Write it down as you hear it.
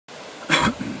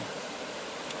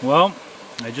Well,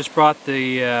 I just bought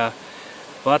the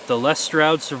Les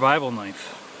Stroud Survival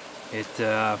knife.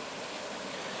 It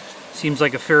seems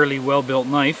like a fairly well-built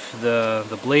knife.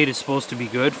 The blade is supposed to be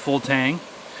good, full tang.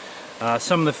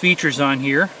 Some of the features on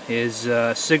here is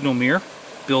signal mirror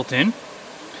built in,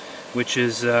 which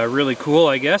is really cool,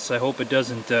 I guess. I hope it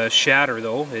doesn't shatter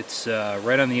though. It's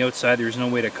right on the outside. There's no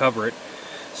way to cover it.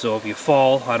 So if you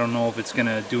fall, I don't know if it's going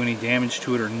to do any damage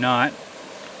to it or not.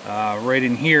 Right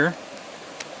in here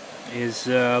is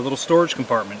a little storage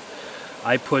compartment.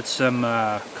 I put some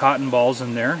cotton balls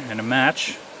in there and a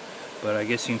match, but I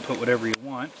guess you can put whatever you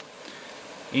want.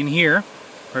 In here,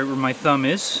 right where my thumb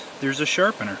is, there's a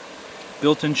sharpener.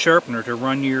 Built-in sharpener to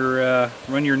run your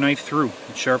knife through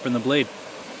and sharpen the blade.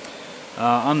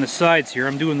 On the sides here,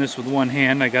 I'm doing this with one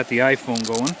hand. I got the iPhone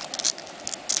going.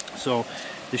 So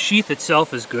the sheath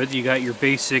itself is good. You got your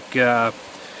basic,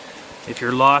 if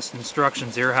you're lost,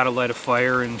 instructions there, how to light a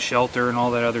fire and shelter and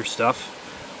all that other stuff.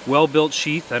 Well-built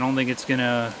sheath. I don't think it's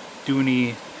gonna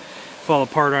fall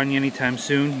apart on you anytime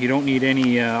soon. You don't need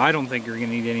any, I don't think you're gonna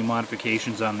need any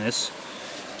modifications on this.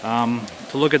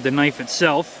 To look at the knife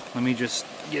itself, let me just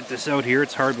get this out here.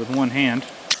 It's hard with one hand.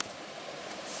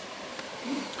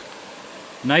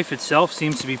 Knife itself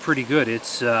seems to be pretty good.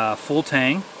 It's full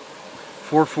tang,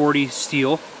 440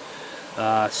 steel,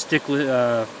 stick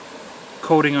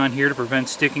coating on here to prevent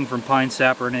sticking from pine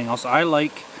sap or anything else. I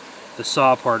like the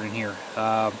saw part in here.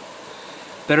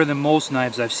 Better than most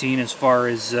knives I've seen as far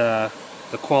as the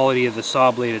quality of the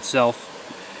saw blade itself.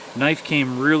 Knife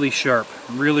came really sharp,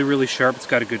 really sharp. It's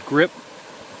got a good grip.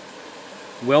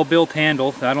 Well-built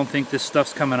handle. I don't think this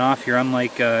stuff's coming off here,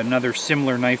 unlike another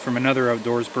similar knife from another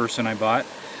outdoors person I bought.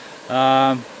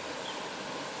 The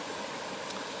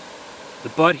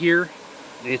butt here,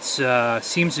 it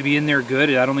seems to be in there good.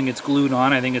 I don't think it's glued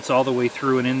on. I think it's all the way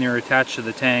through and in there attached to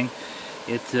the tang.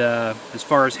 As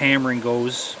far as hammering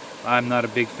goes, I'm not a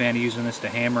big fan of using this to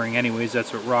hammering anyways.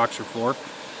 That's what rocks are for.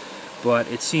 But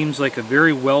it seems like a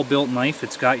very well-built knife.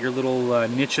 It's got your little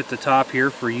niche at the top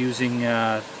here for using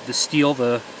the steel,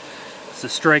 it's the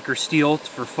striker steel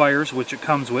for fires, which it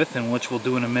comes with, and which we'll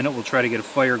do in a minute. We'll try to get a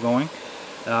fire going.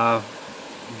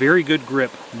 Very good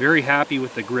grip. Very happy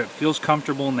with the grip. Feels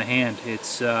comfortable in the hand.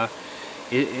 It's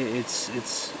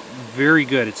very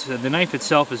good. The knife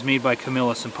itself is made by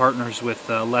Camillus and partners with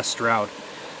Les Stroud,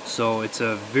 so it's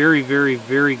a very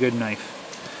good knife.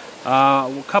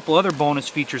 A couple other bonus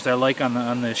features I like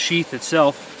on the sheath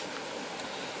itself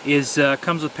is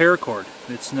comes with paracord.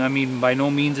 I mean, by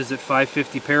no means is it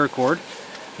 550 paracord.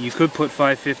 You could put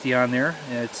 550 on there.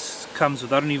 It comes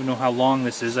with, I don't even know how long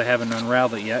this is. I haven't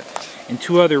unraveled it yet. And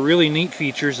two other really neat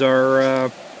features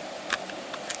are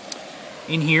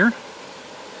in here.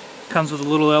 Comes with a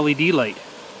little LED light.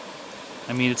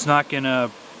 I mean, it's not gonna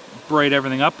bright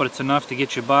everything up, but it's enough to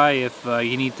get you by if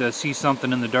you need to see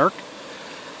something in the dark.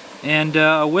 And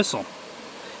a whistle.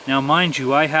 Now mind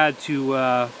you, I had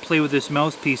to play with this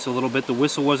mouthpiece a little bit. The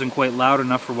whistle wasn't quite loud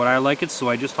enough for what I like it, so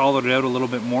I just hollowed it out a little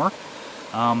bit more.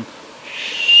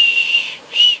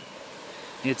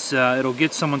 It'll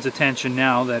get someone's attention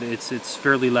now that it's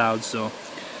fairly loud. So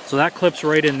that clips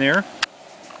right in there.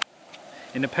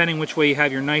 And depending which way you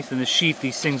have your knife in the sheath,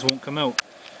 these things won't come out.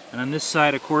 And on this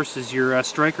side, of course, is your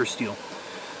striker steel.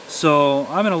 So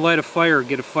I'm going to light a fire,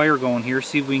 get a fire going here,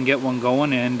 see if we can get one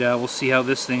going, and we'll see how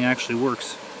this thing actually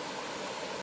works.